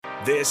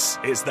This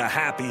is the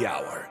Happy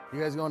Hour.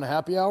 You guys going to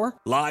happy hour?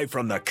 Live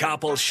from the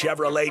Coppel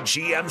Chevrolet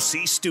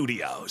GMC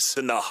studios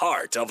in the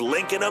heart of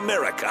Lincoln,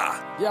 America.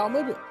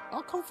 Yeah,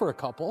 I'll come for a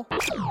couple.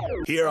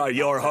 Here are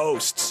your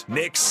hosts,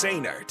 Nick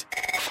Sainert.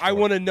 I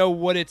want to know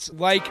what it's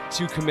like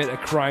to commit a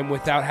crime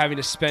without having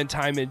to spend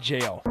time in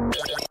jail.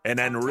 And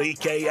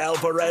Enrique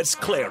Alvarez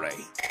Clary.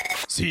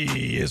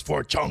 C is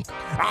for chunk.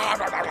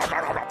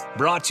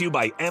 Brought to you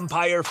by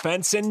Empire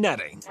Fence and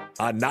Netting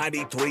on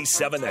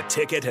 93.7 The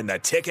Ticket and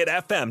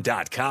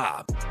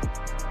theticketfm.com.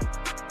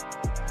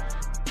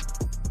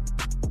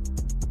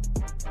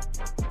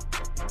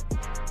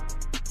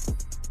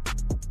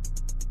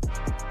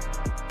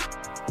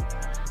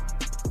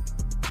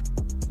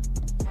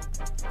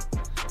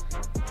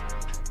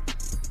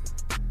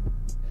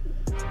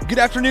 Good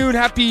afternoon,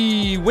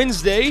 happy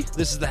Wednesday.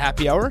 This is the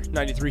Happy Hour,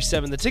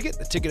 93.7 The Ticket,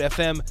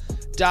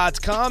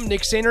 theticketfm.com.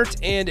 Nick Sainert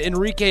and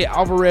Enrique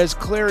Alvarez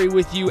Clary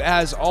with you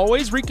as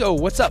always. Rico,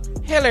 what's up?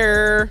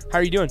 Hello. How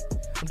are you doing?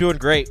 I'm doing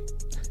great.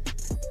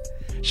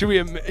 Should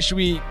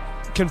we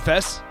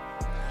confess?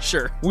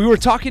 Sure. We were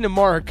talking to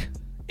Mark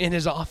in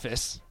his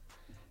office,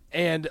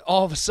 and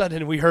all of a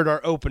sudden we heard our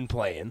open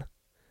playing.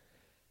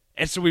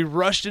 And so we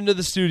rushed into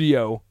the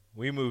studio.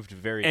 We moved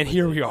very And quickly.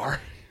 here we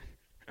are.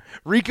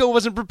 Rico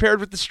wasn't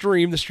prepared with the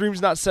stream. The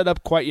stream's not set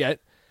up quite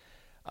yet.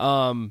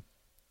 I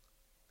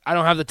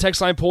don't have the text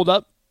line pulled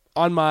up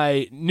on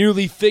my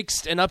newly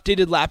fixed and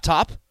updated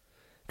laptop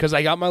because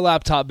I got my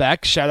laptop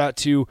back. Shout out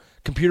to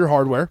Computer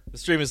Hardware. The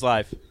stream is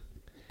live.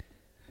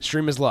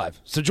 Stream is live.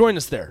 So join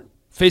us there.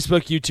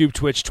 Facebook, YouTube,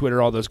 Twitch, Twitter,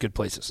 all those good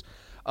places.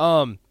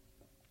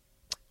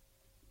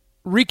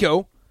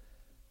 Rico,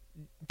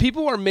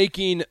 people are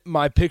making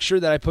my picture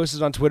that I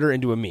posted on Twitter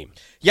into a meme.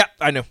 Yeah,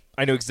 I know.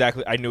 I knew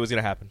exactly. I knew it was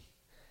going to happen.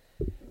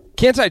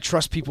 Can't I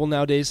trust people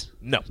nowadays?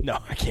 No,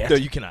 I can't. No,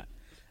 you cannot.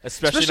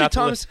 Especially not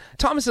Thomas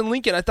and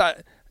Lincoln. I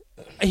thought.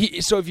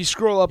 So if you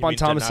scroll up You on mean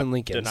Thomas and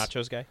Lincoln, the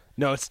nachos guy.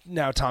 no, it's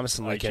now Thomas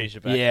and Oh, you Lincoln. changed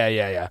it back?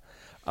 Yeah.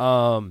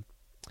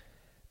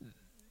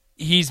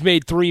 He's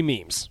made 3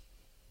 memes.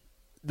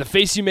 The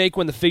face you make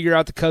when they figure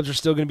out the Cubs are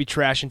still going to be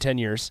trash in 10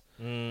 years.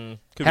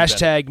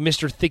 Hashtag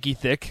Mr. Thicky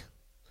Thick.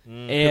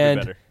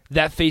 And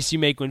that face you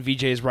make when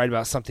VJ is right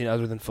about something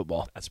other than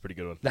football. That's a pretty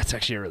good one. That's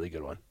actually a really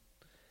good one.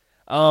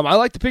 I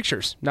like the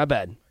pictures. Not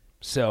bad.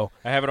 So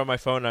I have it on my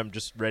phone. I'm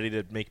just ready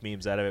to make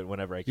memes out of it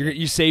whenever I can.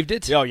 you saved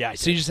it? Oh, yeah.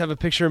 So you just have a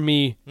picture of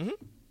me? Mm-hmm.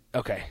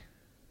 Okay.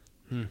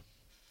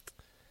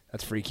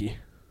 That's freaky.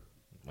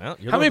 Well,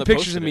 you're How the many one that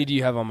pictures of posted me it. do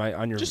you have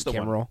on your Just the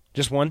camera one. roll?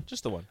 Just one?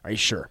 Just the one. Are you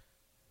sure?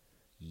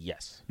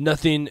 Yes.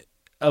 Nothing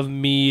of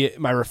me,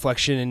 my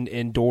reflection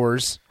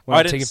indoors when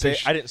I I'm taking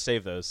pictures? didn't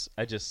save those.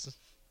 I think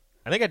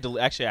I think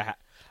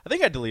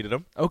I deleted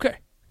them. Okay,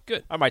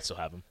 good. I might still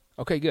have them.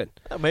 Okay, good.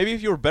 Maybe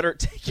if you were better at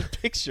taking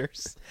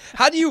pictures.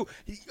 How do you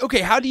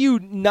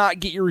not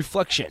get your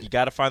reflection? You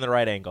got to find the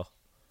right angle.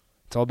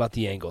 It's all about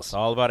the angles. It's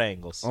all about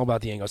angles. All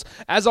about the angles.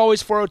 As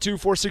always,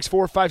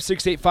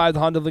 402-464-5685, the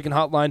Honda Lincoln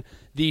Hotline,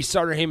 the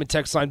Starter Heyman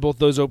text line, both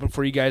those open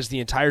for you guys the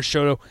entire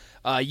show.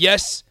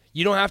 Yes,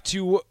 you don't have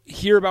to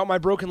hear about my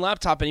broken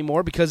laptop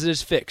anymore because it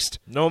is fixed.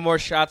 No more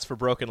shots for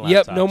broken laptops.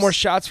 Yep, no more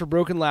shots for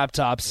broken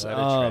laptops. What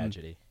a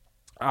tragedy.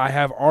 I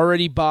have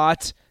already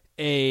bought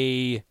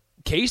a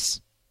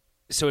case,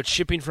 so it's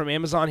shipping from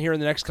Amazon here in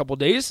the next couple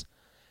days.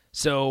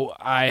 So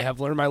I have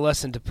learned my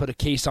lesson to put a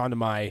case onto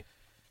my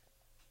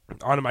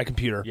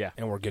computer,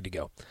 and we're good to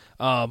go.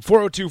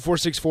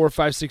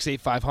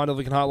 402-464-5685, Honda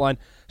Lincoln Hotline,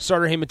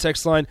 Starter Heyman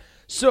text line.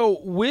 So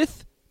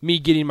with me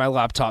getting my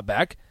laptop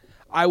back,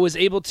 I was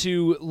able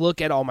to look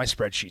at all my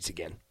spreadsheets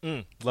again.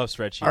 Love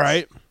spreadsheets. All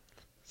right.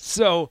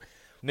 So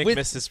Nick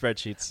missed his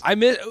spreadsheets.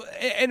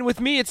 And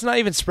with me, it's not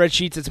even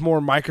spreadsheets. It's more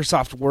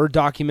Microsoft Word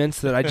documents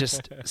that I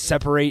just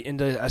separate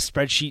into a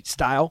spreadsheet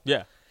style.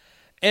 Yeah.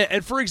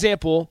 And for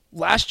example,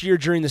 last year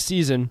during the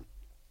season,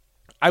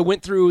 I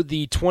went through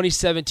the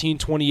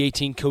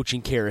 2017-2018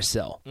 coaching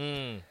carousel.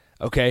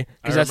 Okay?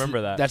 I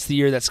remember that. That's the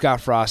year that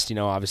Scott Frost,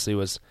 obviously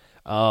was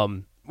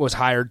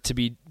hired to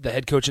be the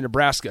head coach in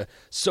Nebraska.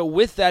 So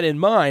with that in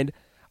mind,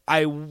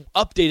 I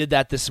updated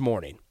that this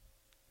morning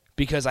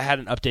because I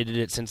hadn't updated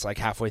it since like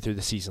halfway through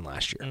the season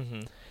last year.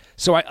 Mm-hmm.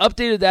 So I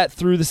updated that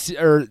through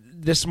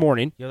this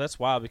morning. Yeah, that's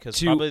wild because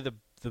probably the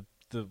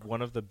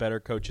one of the better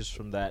coaches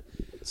from that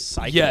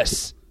cycle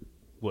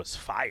was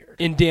fired.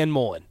 In Dan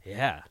Mullen.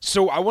 Yeah.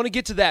 So I want to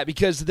get to that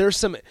because there's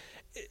some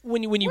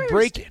when you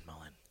break Dan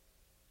Mullen?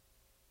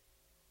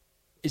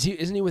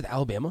 Isn't he with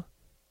Alabama?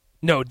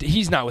 No,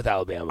 he's not with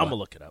Alabama. I'm going to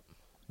look it up.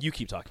 You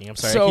keep talking. I'm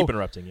sorry. I keep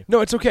interrupting you.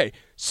 No, it's okay.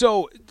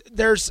 So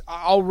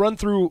I'll run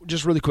through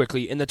just really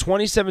quickly. In the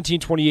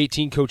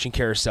 2017-2018 coaching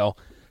carousel,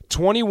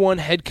 21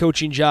 head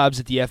coaching jobs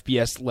at the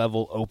FBS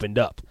level opened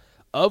up.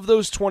 Of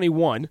those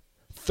 21,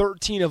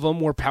 13 of them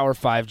were Power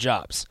 5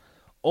 jobs.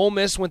 Ole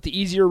Miss went the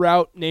easier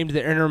route, named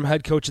their interim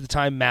head coach at the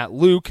time, Matt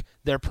Luke,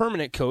 their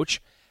permanent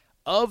coach.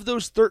 Of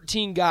those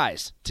 13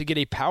 guys to get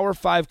a Power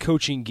 5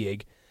 coaching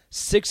gig,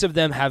 6 of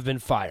them have been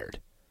fired.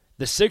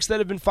 The 6 that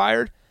have been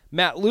fired,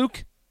 Matt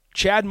Luke,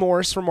 Chad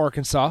Morris from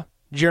Arkansas,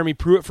 Jeremy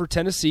Pruitt for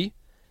Tennessee,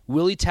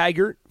 Willie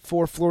Taggart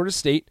for Florida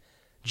State,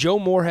 Joe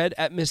Moorhead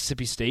at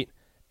Mississippi State,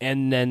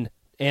 and then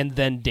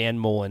Dan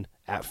Mullen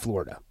at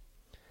Florida.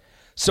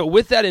 So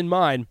with that in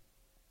mind,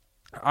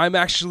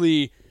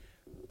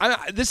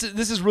 this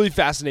is really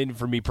fascinating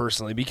for me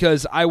personally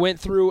because I went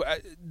through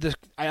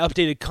I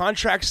updated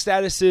contract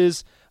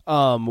statuses,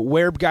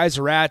 where guys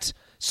are at.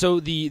 So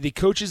the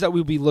coaches that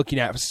we'll be looking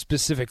at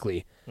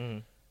specifically,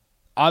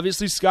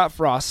 obviously Scott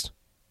Frost,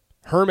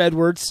 Herm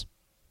Edwards,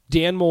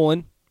 Dan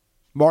Mullen,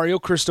 Mario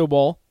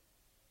Cristobal,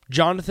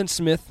 Jonathan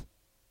Smith,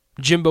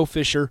 Jimbo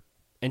Fisher,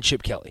 and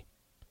Chip Kelly.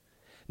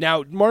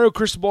 Now, Mario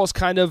Cristobal is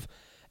kind of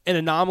an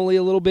anomaly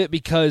a little bit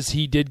because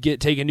he did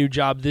take a new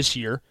job this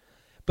year.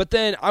 But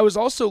then I was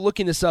also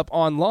looking this up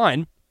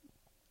online,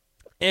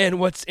 and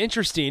what's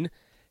interesting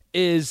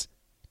is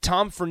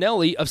Tom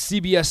Fornelli of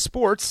CBS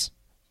Sports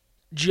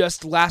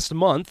just last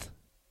month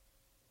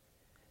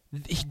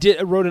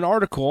wrote an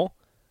article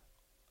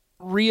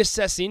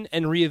reassessing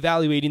and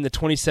reevaluating the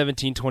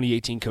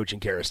 2017-2018 coaching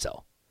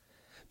carousel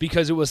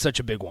because it was such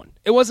a big one.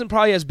 It wasn't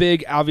probably as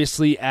big,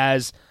 obviously,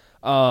 as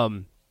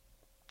it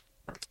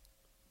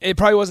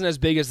probably wasn't as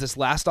big as this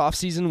last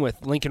offseason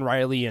with Lincoln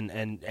Riley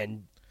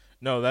and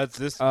no, that's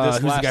this. Who's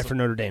the guy for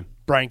Notre Dame?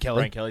 Brian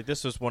Kelly.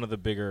 This was one of the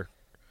bigger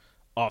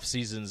off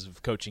seasons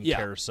of coaching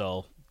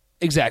carousel.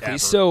 Exactly. Ever.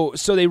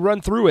 So they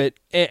run through it,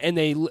 and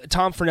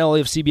Tom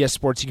Fornelli of CBS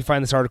Sports. You can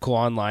find this article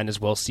online as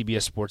well,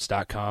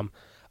 CBSSports.com.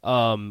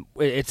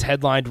 It's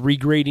headlined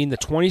 "Regrading the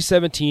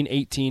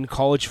 2017-18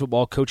 College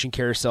Football Coaching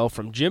Carousel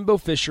from Jimbo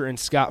Fisher and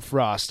Scott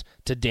Frost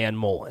to Dan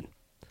Mullen."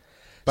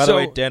 By the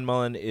way, Dan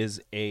Mullen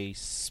is a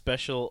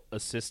special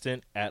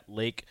assistant at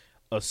Lake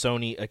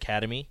Oconee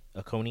Academy.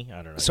 Oconee?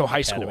 I don't know. So high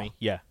Academy. school.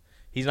 Yeah.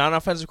 He's not an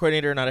offensive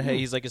coordinator,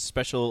 he's like a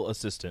special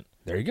assistant.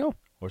 There you go.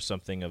 Or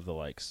something of the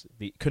likes.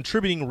 The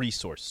contributing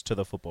resource to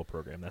the football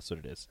program. That's what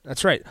it is.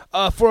 That's right.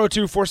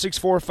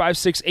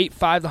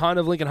 402-464-5685, the Honda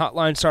of Lincoln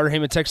hotline, Starter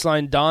Heyman text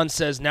line. Don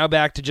says, now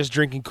back to just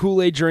drinking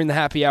Kool-Aid during the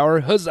happy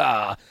hour.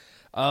 Huzzah!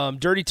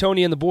 Dirty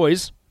Tony and the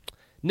boys.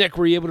 Nick,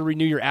 were you able to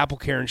renew your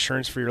AppleCare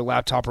insurance for your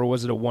laptop, or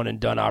was it a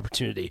one-and-done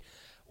opportunity?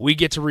 We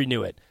get to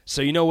renew it.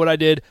 So you know what I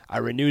did? I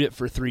renewed it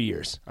for 3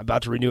 years. I'm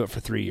about to renew it for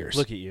 3 years.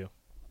 Look at you.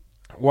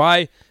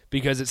 Why?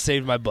 Because it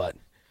saved my butt.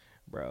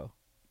 Bro.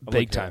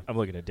 Big time. I'm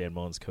looking at Dan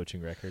Mullen's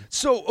coaching record.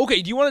 So,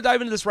 okay, do you want to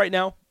dive into this right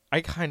now?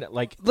 I kind of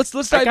like. Let's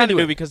dive into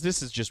it because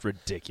this is just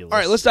ridiculous. All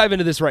right, let's dive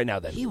into this right now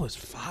then. He was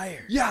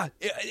fired. Yeah,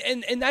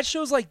 and that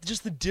shows like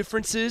just the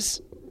differences.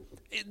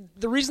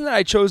 The reason that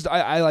I chose,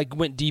 I like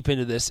went deep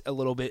into this a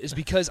little bit is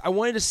because I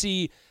wanted to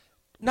see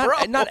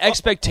not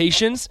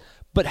expectations,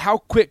 but how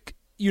quick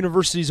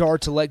universities are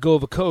to let go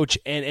of a coach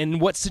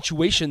and what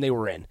situation they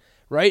were in.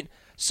 Right.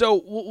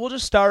 So we'll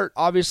just start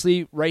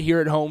obviously right here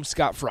at home.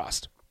 Scott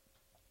Frost.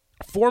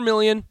 $4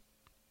 million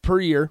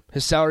per year.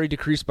 His salary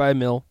decreased by $1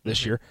 million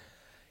this year.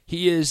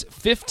 He is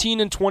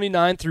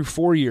 15-29 through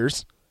 4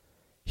 years.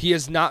 He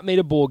has not made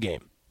a bowl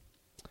game.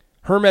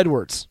 Herm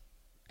Edwards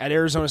at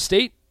Arizona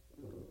State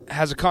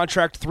has a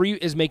contract.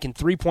 Is making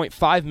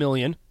 $3.5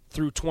 million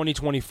through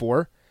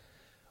 2024.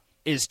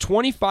 Is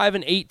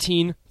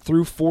 25-18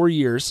 through 4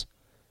 years,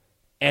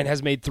 and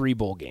has made 3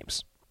 bowl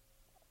games.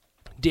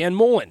 Dan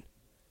Mullen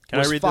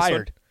was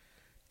fired.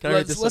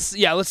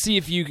 Let's see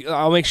if you.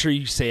 I'll make sure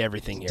you say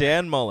everything here.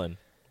 Dan Mullen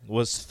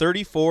was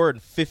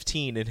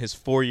 34-15 in his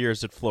 4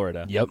 years at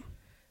Florida. Yep.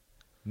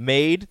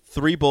 Made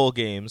 3 bowl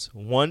games,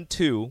 won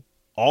 2,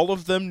 all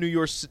of them New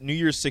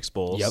Year's 6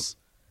 bowls. Yep.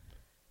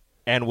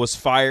 And was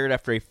fired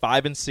after a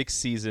 5-6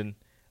 season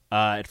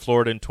at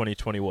Florida in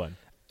 2021.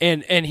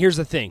 And here's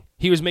the thing: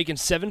 he was making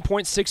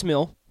 $7.6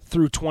 million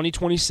through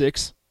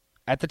 2026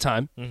 at the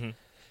time. Mm-hmm.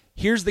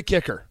 Here's the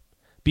kicker.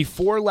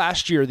 Before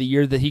last year, the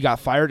year that he got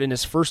fired in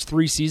his first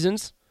 3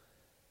 seasons,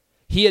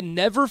 he had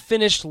never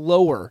finished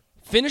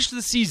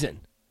the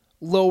season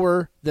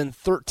lower than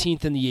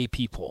 13th in the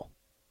AP poll.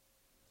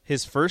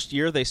 His first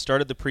year, they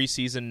started the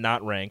preseason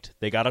not ranked.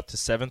 They got up to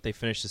 7th. They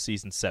finished the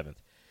season 7th.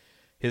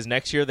 His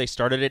next year, they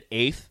started at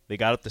 8th. They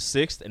got up to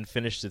 6th and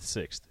finished at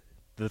 6th.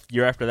 The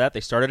year after that, they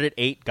started at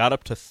 8, got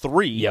up to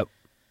 3, yep,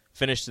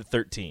 finished at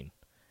 13.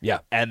 Yeah.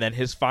 And then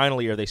his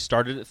final year, they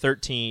started at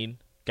 13,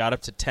 got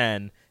up to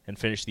 10, and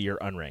finished the year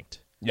unranked.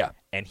 Yeah.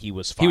 And he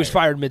was fired. He was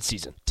fired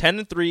midseason.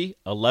 10-3,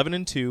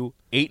 11-2,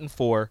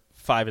 8-4,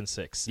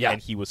 5-6. Yeah.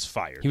 And he was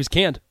fired. He was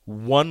canned.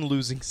 1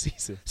 losing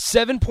season.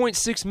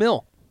 $7.6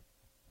 million.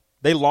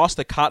 They lost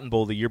the Cotton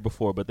Bowl the year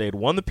before, but they had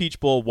won the Peach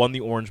Bowl, won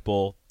the Orange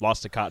Bowl,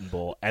 lost the Cotton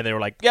Bowl, and they were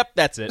like, "Yep,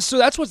 that's it." So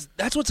that's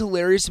what's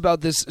hilarious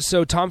about this.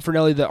 So Tom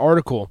Fornelli, the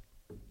article,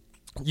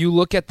 you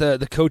look at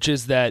the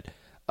coaches that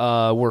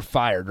were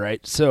fired,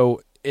 right?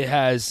 So it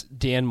has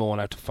Dan Mullen.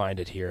 I have to find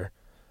it here.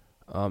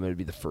 It would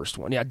be the first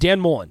one. Yeah, Dan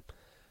Mullen.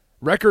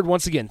 Record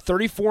once again: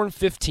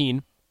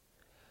 34-15,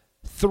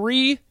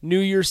 3 New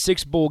Year's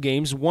 6 bowl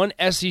games, 1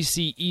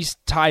 SEC East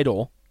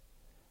title,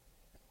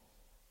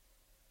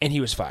 and he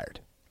was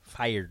fired.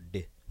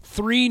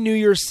 3 New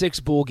Year's 6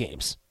 bowl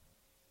games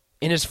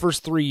in his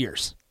first 3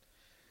 years,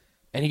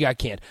 and he got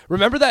canned.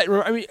 Remember that?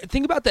 I mean,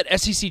 think about that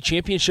SEC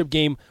championship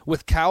game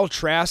with Kyle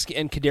Trask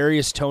and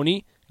Kadarius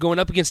Toney going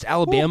up against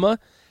Alabama.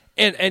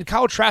 And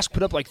Kyle Trask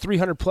put up like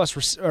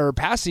 300-plus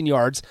passing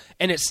yards,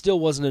 and it still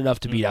wasn't enough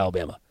to beat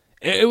Alabama.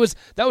 That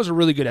was a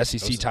really good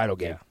SEC title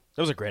game. Yeah,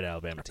 that was a great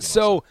Alabama team.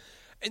 So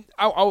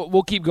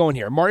we'll keep going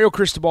here. Mario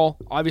Cristobal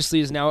obviously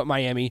is now at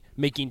Miami,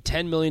 making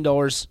 $10 million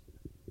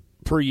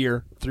per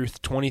year through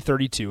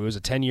 2032. It was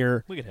a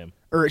 10-year. Look at him.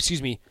 Or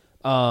excuse me,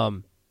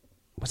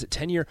 was it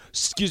 10-year?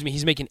 Excuse me,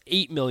 he's making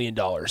 $8 million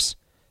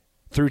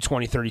through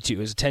 2032. It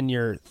was a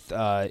 10-year,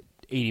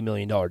 $80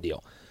 million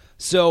deal.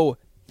 So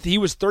he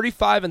was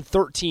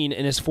 35-13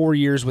 in his 4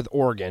 years with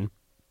Oregon,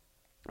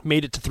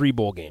 made it to 3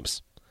 bowl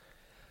games.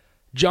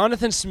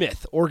 Jonathan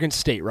Smith, Oregon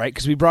State, right?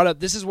 Because we brought up,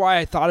 this is why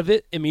I thought of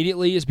it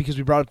immediately, is because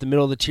we brought up the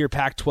middle of the tier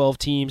Pac-12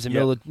 teams and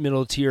middle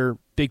of the tier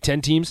Big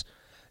Ten teams.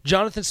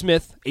 Jonathan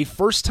Smith, a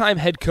first-time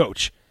head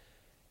coach,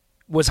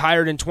 was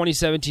hired in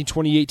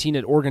 2017-2018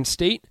 at Oregon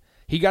State.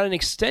 He got an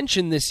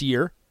extension this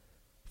year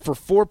for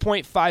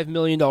 $4.5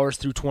 million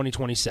through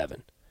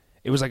 2027.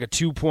 It was like a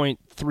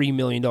 $2.3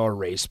 million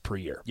raise per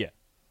year. Yeah.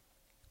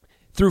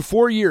 Through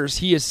 4 years,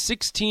 he is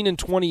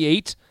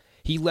 16-28.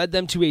 He led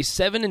them to a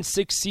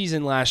 7-6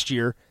 season last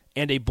year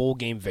and a bowl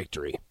game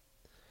victory.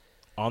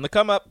 On the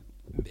come up.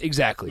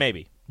 Exactly.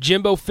 Maybe.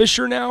 Jimbo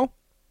Fisher now,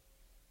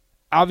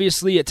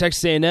 obviously at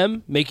Texas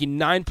A&M, making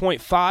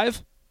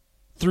 $9.5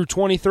 through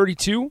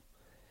 2032,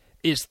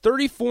 is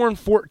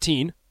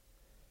 34-14,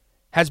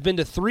 has been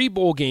to 3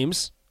 bowl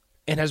games,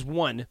 and has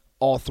won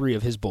all 3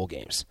 of his bowl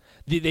games.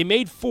 They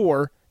made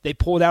 4. They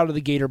pulled out of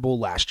the Gator Bowl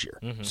last year,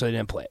 so they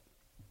didn't play it.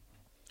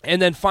 And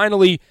then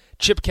finally,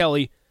 Chip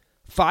Kelly,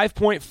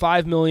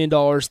 $5.5 million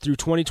through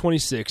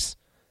 2026.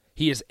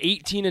 He is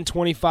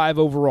 18-25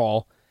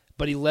 overall,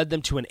 but he led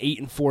them to an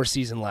 8-4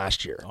 season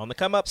last year. On the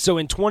come up. So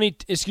in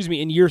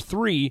year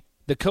 3,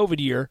 the COVID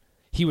year,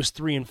 he was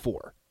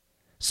 3-4.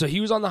 So he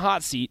was on the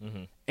hot seat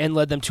and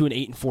led them to an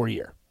 8-4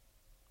 year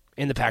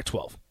in the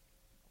Pac-12.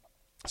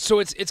 So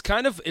it's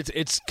kind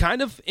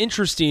of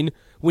interesting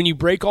when you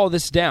break all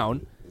this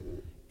down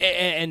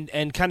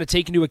and kind of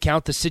take into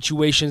account the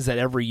situations that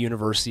every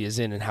university is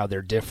in and how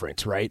they're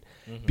different, right?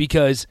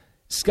 Because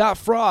Scott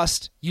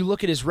Frost, you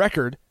look at his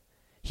record,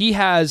 he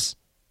has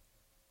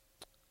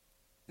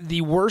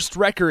the worst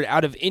record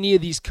out of any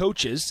of these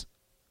coaches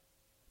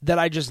that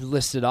I just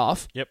listed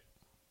off. Yep.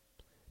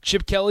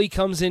 Chip Kelly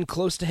comes in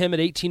close to him at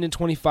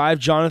 18-25.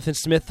 Jonathan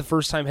Smith, the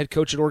first-time head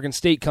coach at Oregon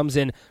State, comes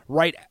in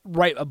right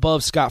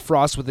above Scott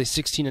Frost with a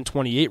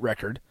 16-28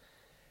 record.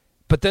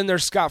 But then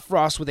there's Scott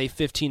Frost with a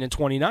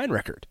 15-29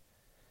 record.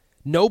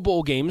 No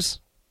bowl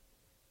games.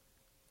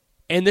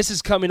 And this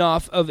is coming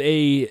off of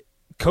a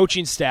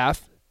coaching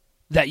staff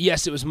that,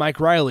 yes, it was Mike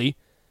Riley,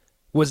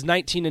 was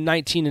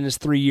 19-19 in his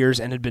 3 years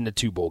and had been to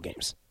 2 bowl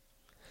games.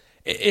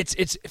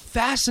 It's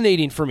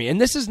fascinating for me,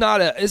 and this is not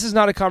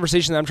a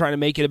conversation that I'm trying to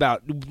make it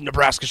about.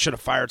 Nebraska should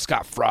have fired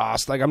Scott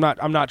Frost. Like I'm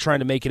not trying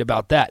to make it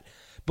about that.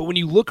 But when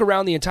you look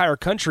around the entire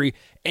country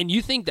and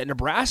you think that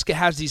Nebraska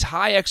has these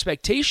high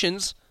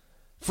expectations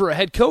for a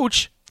head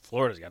coach,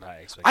 Florida's got high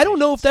expectations. I don't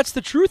know if that's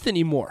the truth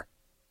anymore.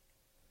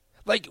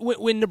 Like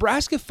when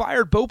Nebraska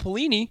fired Bo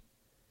Pelini,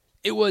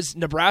 it was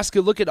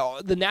Nebraska. Look at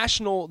all the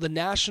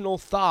national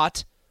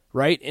thought,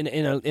 right?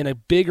 In a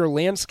bigger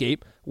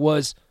landscape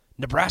was.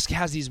 Nebraska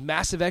has these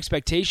massive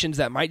expectations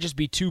that might just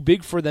be too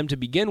big for them to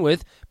begin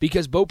with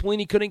because Bo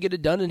Pelini couldn't get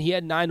it done and he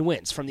had 9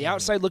 wins. From the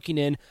outside looking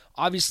in,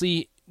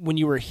 obviously when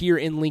you were here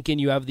in Lincoln,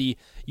 you have the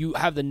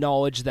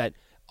knowledge that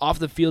off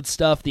the field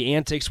stuff, the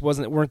antics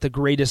weren't the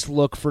greatest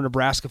look for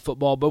Nebraska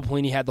football. Bo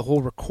Pelini had the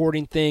whole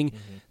recording thing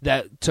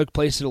that took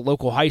place at a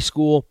local high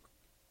school.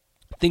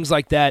 Things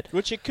like that.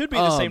 Which it could be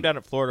the same down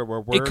at Florida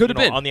where we're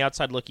been. On the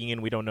outside looking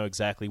in, we don't know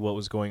exactly what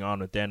was going on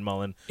with Dan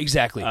Mullen.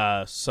 Exactly.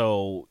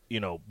 So,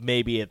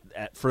 maybe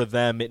for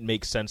them it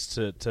makes sense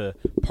to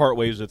part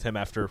ways with him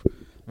after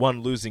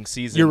one losing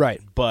season. You're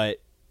right.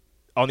 But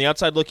on the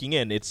outside looking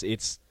in, it's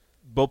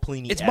Bo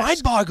Pelini-esque. It's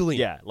mind-boggling.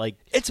 Yeah.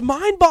 It's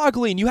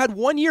mind-boggling. You had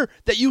 1 year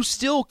that you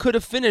still could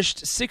have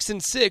finished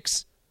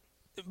 6-6.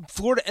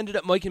 Florida ended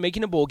up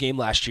making a bowl game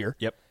last year.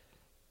 Yep.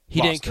 He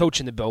didn't coach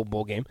in the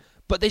bowl game.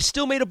 But they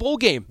still made a bowl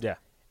game. Yeah.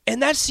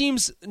 And that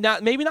seems,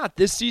 maybe not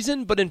this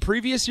season, but in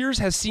previous years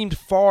has seemed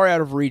far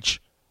out of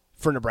reach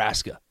for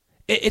Nebraska.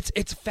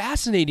 It's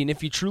fascinating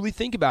if you truly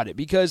think about it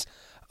because,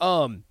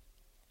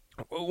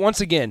 once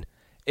again,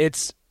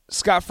 it's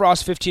Scott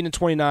Frost,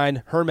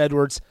 15-29, Herm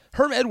Edwards,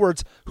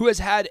 who has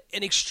had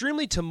an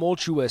extremely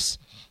tumultuous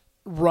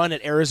run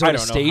at Arizona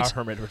State. I don't know how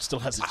Herm Edwards still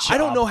has a job. I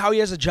don't know how he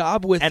has a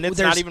job with... And it's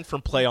not even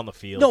from play on the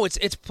field. No,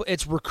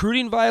 it's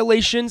recruiting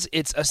violations.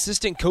 It's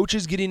assistant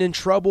coaches getting in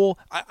trouble.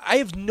 I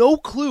have no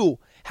clue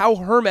how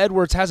Herm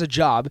Edwards has a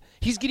job.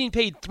 He's getting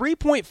paid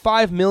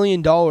 $3.5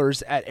 million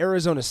at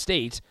Arizona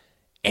State,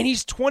 and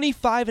he's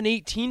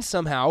 25-18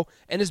 somehow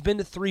and has been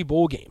to 3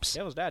 bowl games.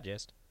 That was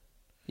digest.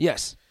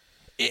 Yes.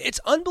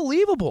 It's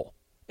unbelievable.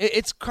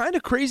 It's kind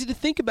of crazy to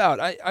think about.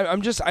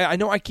 I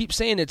know I keep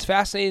saying it's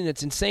fascinating,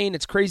 it's insane,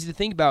 it's crazy to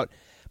think about.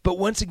 But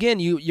once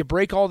again, you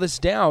break all this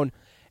down,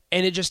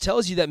 and it just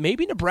tells you that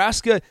maybe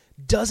Nebraska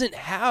doesn't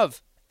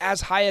have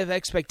as high of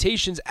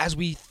expectations as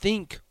we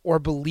think or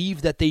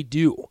believe that they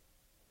do.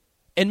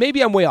 And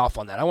maybe I'm way off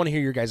on that. I want to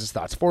hear your guys'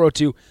 thoughts.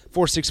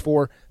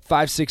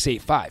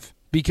 402-464-5685.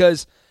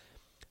 Because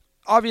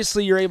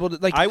obviously you're able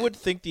to I would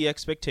think the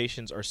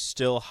expectations are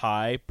still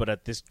high, but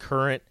at this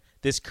current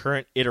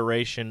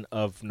iteration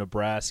of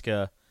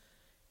Nebraska,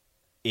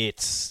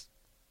 it's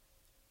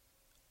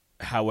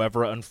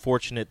however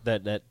unfortunate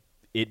that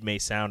it may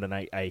sound, and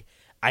I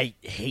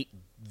hate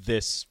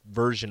this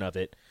version of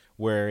it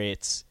where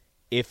it's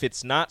if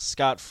it's not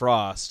Scott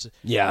Frost,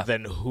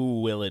 then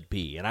who will it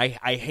be? And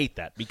I hate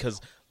that because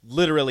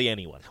literally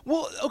anyone.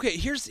 Well, okay,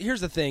 here's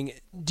the thing.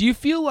 Do you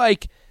feel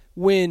like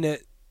when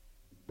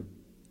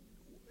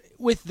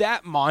with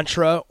that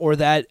mantra or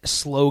that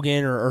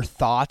slogan or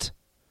thought,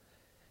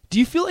 do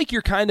you feel like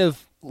you're kind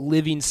of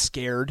living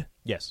scared?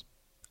 Yes.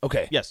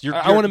 Okay. Yes.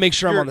 I want to make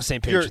sure I'm on the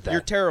same page with that.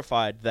 You're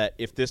terrified that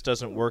if this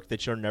doesn't work,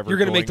 that you're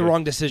going to make the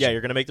wrong decision. Yeah,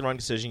 you're going to make the wrong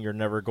decision. You're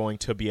never going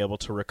to be able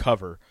to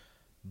recover.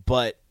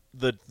 But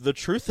the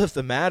truth of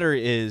the matter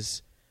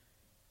is,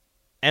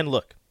 and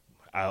look,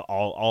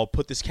 I'll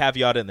put this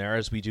caveat in there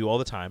as we do all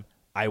the time.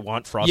 I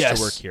want Frost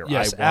to work here.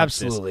 Yes,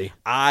 absolutely.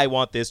 I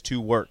want this to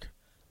work.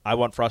 I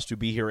want Frost to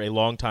be here a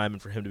long time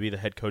and for him to be the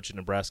head coach in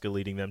Nebraska,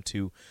 leading them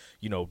to,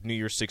 New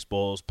Year's Six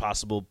Bowls,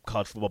 possible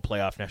college football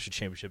playoff, national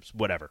championships,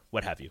 whatever,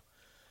 what have you.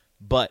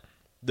 But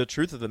the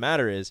truth of the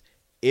matter is,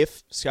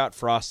 if Scott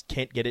Frost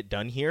can't get it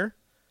done here,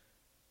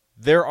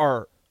 there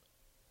are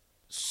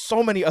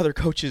so many other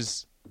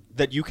coaches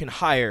that you can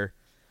hire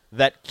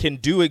that can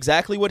do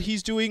exactly what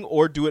he's doing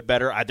or do it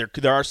better.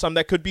 There are some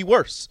that could be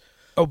worse.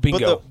 Oh,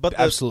 bingo.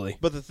 Absolutely.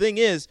 But the thing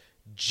is,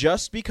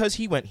 just because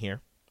he went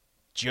here,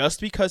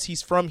 just because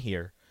he's from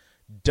here,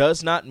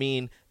 does not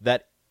mean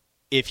that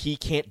if he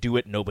can't do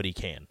it, nobody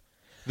can.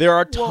 There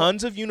are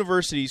tons of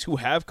universities who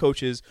have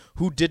coaches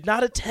who did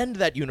not attend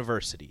that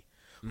university,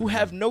 who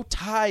have no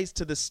ties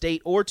to the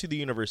state or to the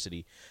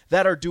university,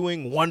 that are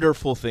doing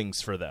wonderful things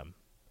for them.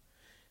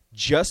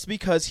 Just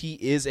because he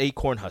is a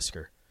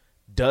Cornhusker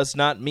does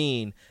not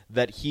mean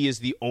that he is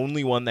the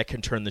only one that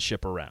can turn the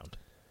ship around.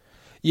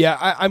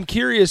 Yeah, I'm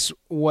curious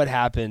what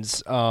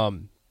happens.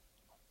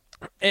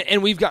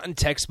 And we've gotten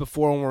texts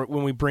before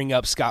when we bring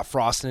up Scott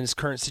Frost and his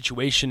current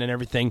situation and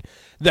everything,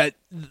 that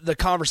the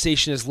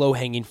conversation is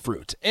low-hanging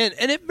fruit. And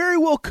it very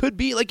well could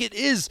be, like it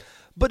is,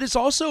 but it's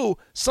also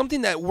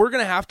something that we're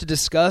going to have to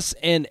discuss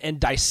and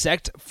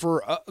dissect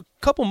for a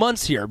couple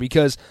months here,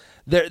 because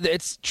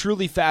it's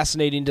truly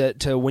fascinating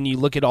to when you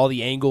look at all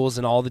the angles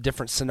and all the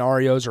different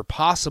scenarios or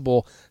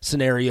possible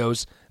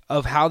scenarios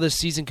of how this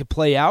season could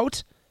play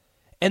out.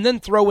 And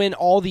then throw in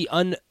all the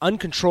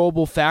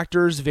uncontrollable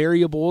factors,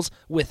 variables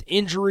with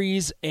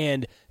injuries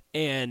and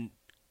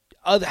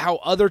how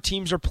other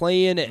teams are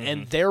playing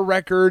and their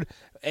record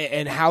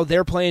and how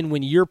they're playing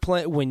when you're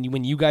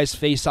when you guys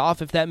face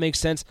off, if that makes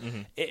sense.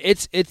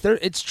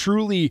 It's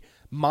truly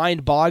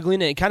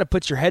mind-boggling, and it kind of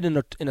puts your head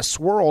in a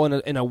swirl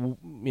in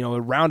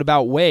a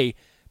roundabout way,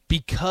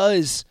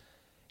 because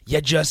you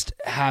just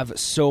have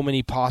so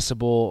many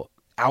possible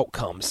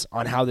outcomes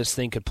on how this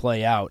thing could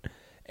play out,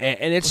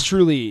 and it's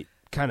truly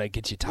kind of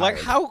gets you tired. Like,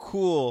 how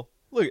cool?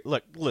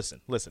 Look, listen.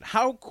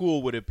 How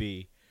cool would it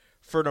be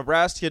for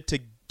Nebraska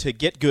to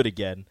get good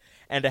again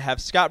and to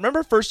have Scott?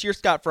 Remember first year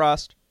Scott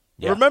Frost?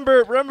 Yeah.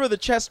 Remember the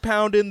chest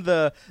pounding,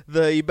 the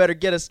you better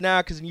get us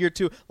now because in year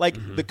two,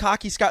 the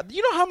cocky Scott.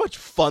 You know how much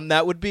fun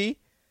that would be?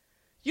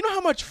 You know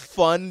how much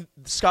fun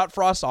Scott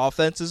Frost's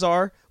offenses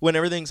are when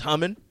everything's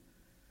humming?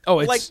 Oh,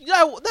 it's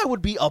that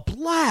would be a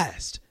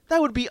blast. That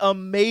would be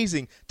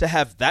amazing to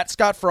have that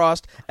Scott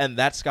Frost and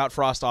that Scott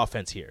Frost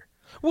offense here.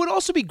 Would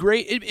also be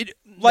great. Here's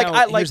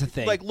the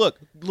thing. Look.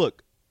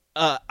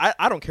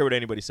 I don't care what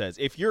anybody says.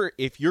 If you're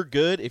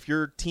good, if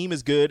your team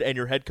is good and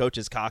your head coach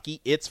is cocky,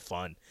 it's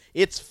fun.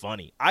 It's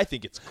funny. I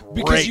think it's great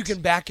because you can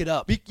back it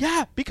up.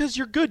 Because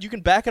you're good. You can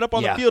back it up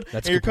on the field,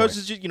 and your coach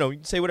is just, you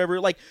can say whatever.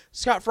 Like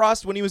Scott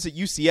Frost when he was at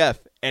UCF,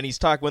 and he's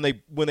talking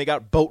when they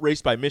got boat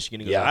raced by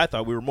Michigan. He goes, I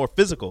thought we were more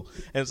physical,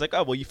 and it's like,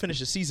 oh well, you finished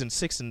the season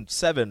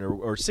 6-7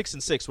 or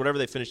 6-6, whatever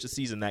they finished the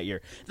season that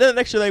year. Then the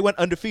next year they went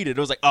undefeated. It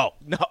was like, oh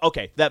no,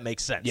 okay, that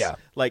makes sense. Yeah,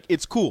 like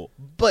it's cool,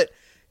 but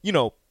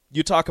you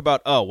talk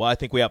about, oh well, I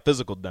think we out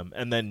physicaled them,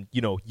 and then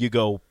you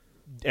go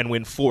and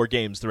win 4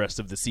 games the rest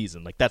of the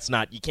season. Like that's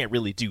not, you can't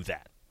really do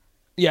that.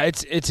 Yeah,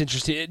 it's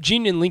interesting.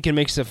 Gene and Lincoln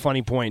makes a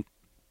funny point.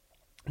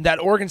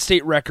 That Oregon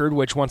State record,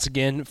 which once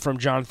again from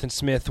Jonathan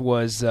Smith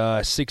was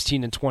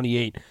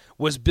 16-28,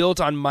 was built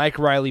on Mike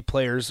Riley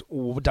players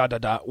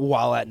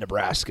while at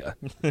Nebraska.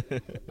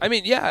 I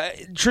mean, yeah,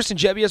 Tristan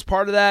Gebbia is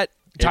part of that.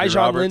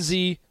 Tyjon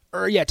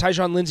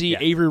Lindsey,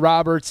 Avery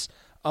Roberts,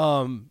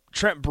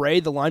 Trent Bray,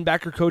 the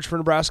linebacker coach for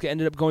Nebraska,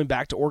 ended up going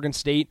back to Oregon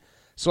State.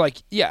 So,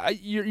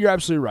 you're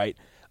absolutely right.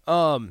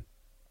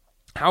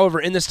 However,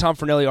 in this Tom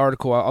Fornelli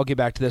article, I'll get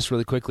back to this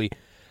really quickly.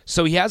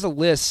 So he has a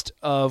list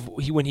of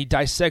when he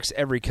dissects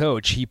every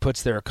coach, he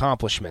puts their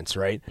accomplishments,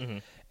 right? Mm-hmm.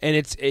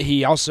 And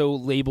he also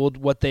labeled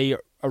what they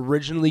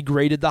originally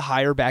graded the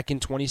hire back in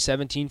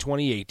 2017,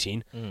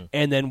 2018,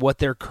 and then what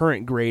their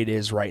current grade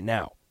is right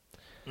now.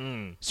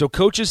 So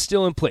coaches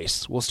still in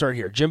place. We'll start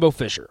here. Jimbo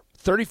Fisher,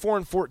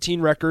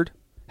 34-14 record,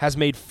 has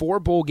made 4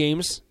 bowl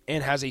games,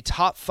 and has a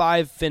top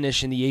 5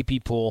 finish in the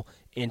AP poll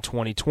in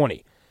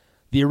 2020.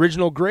 The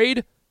original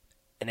grade,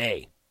 an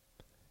A.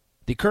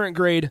 The current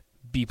grade,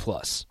 B+.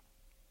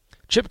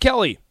 Chip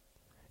Kelly,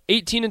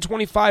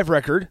 18-25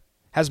 record,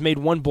 has made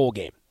 1 bowl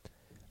game.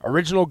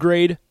 Original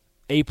grade,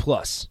 A+,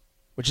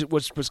 which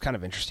was kind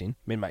of interesting.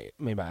 Made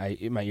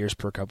my ears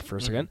perk up for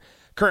a second.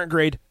 Current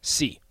grade,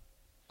 C.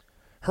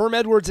 Herm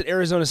Edwards at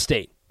Arizona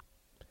State,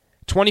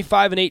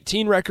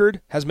 25-18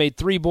 record, has made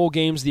 3 bowl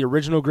games. The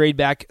original grade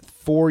back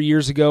 4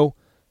 years ago,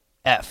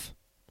 F.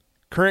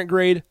 Current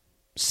grade,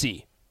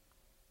 C.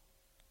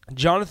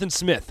 Jonathan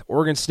Smith,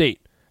 Oregon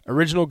State,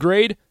 original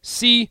grade,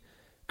 C.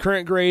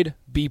 Current grade,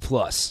 B+.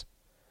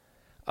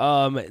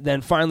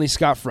 Then finally,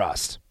 Scott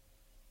Frost,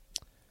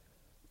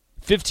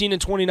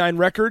 15-29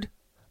 record.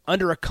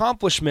 Under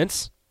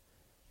accomplishments,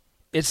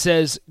 it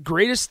says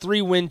greatest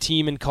 3-win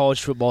team in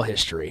college football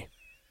history.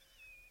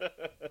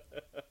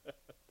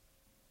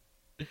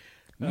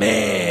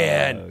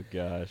 Man. Oh,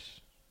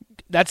 gosh.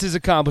 That's his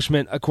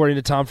accomplishment, according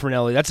to Tom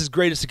Fornelli. That's his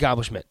greatest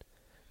accomplishment.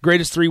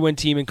 Greatest 3-win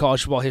team in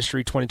college football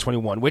history,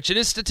 2021, which it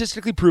is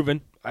statistically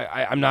proven.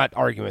 I'm not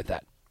arguing with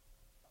that.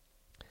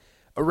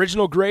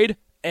 Original grade,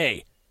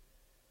 A.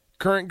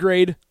 Current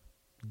grade,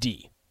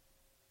 D.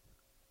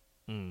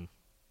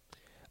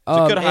 It's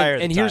a good hire.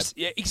 And here's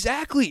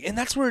exactly, and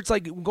that's where it's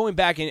like going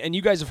back, and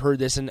you guys have heard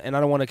this, and I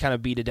don't want to kind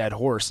of beat a dead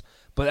horse,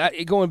 but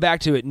going back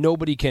to it,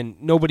 nobody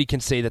can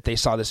say that they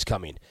saw this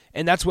coming,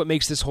 and that's what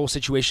makes this whole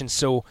situation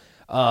so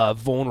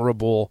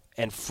vulnerable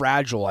and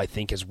fragile, I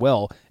think, as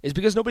well, is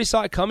because nobody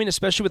saw it coming,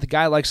 especially with a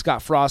guy like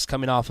Scott Frost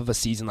coming off of a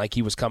season like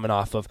he was coming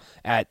off of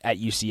at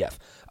UCF.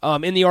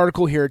 In the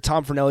article here,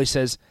 Tom Fornelli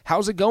says,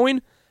 "How's it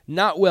going?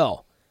 Not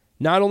well.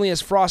 Not only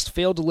has Frost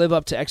failed to live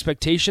up to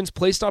expectations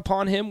placed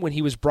upon him when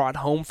he was brought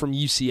home from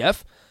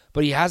UCF,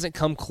 but he hasn't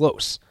come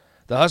close.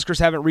 The Huskers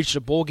haven't reached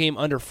a bowl game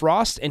under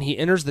Frost, and he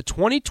enters the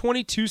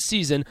 2022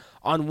 season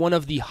on one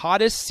of the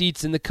hottest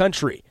seats in the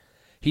country.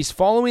 He's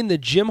following the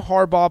Jim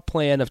Harbaugh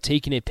plan of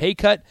taking a pay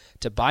cut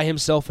to buy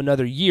himself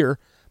another year,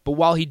 but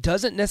while he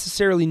doesn't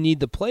necessarily need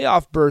the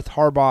playoff berth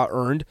Harbaugh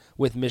earned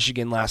with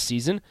Michigan last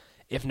season,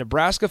 if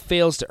Nebraska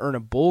fails to earn a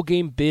bowl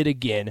game bid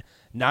again,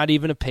 not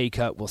even a pay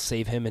cut will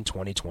save him in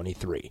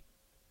 2023.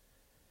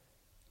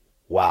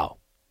 Wow.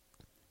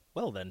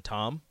 Well then,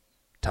 Tom.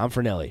 Tom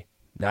Fornelli,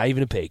 not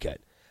even a pay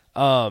cut.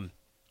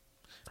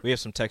 We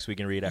have some text we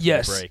can read after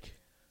yes. the break.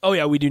 Oh,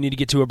 yeah, we do need to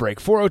get to a break.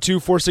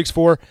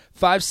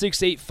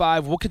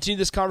 402-464-5685. We'll continue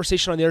this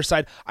conversation on the other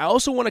side. I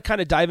also want to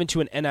kind of dive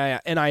into an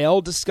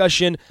NIL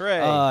discussion.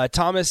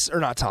 Texas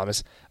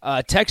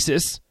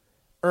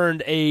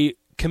earned a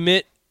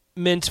commitment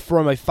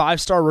from a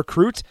 5-star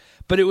recruit,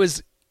 but it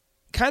was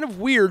kind of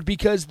weird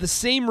because the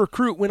same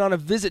recruit went on a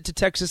visit to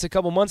Texas a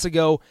couple months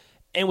ago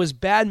and was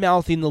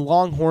bad-mouthing the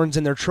Longhorns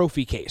in their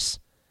trophy case.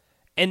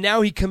 And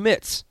now he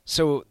commits.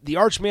 So the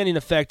Arch Manning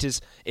effect is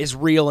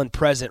real and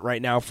present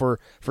right now for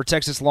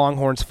Texas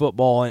Longhorns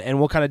football, and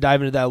we'll kind of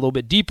dive into that a little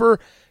bit deeper.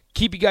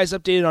 Keep you guys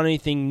updated on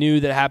anything new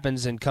that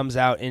happens and comes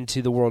out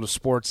into the world of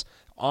sports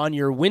on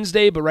your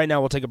Wednesday. But right now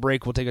we'll take a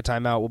break. We'll take a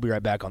timeout. We'll be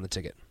right back on The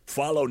Ticket.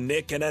 Follow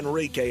Nick and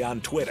Enrique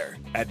on Twitter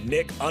at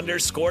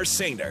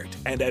Nick_Sainert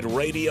and at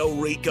Radio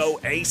Rico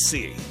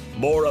AC.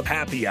 More of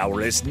Happy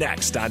Hour is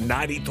next on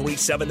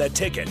 93.7 The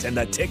Ticket and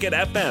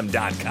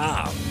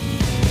theticketfm.com.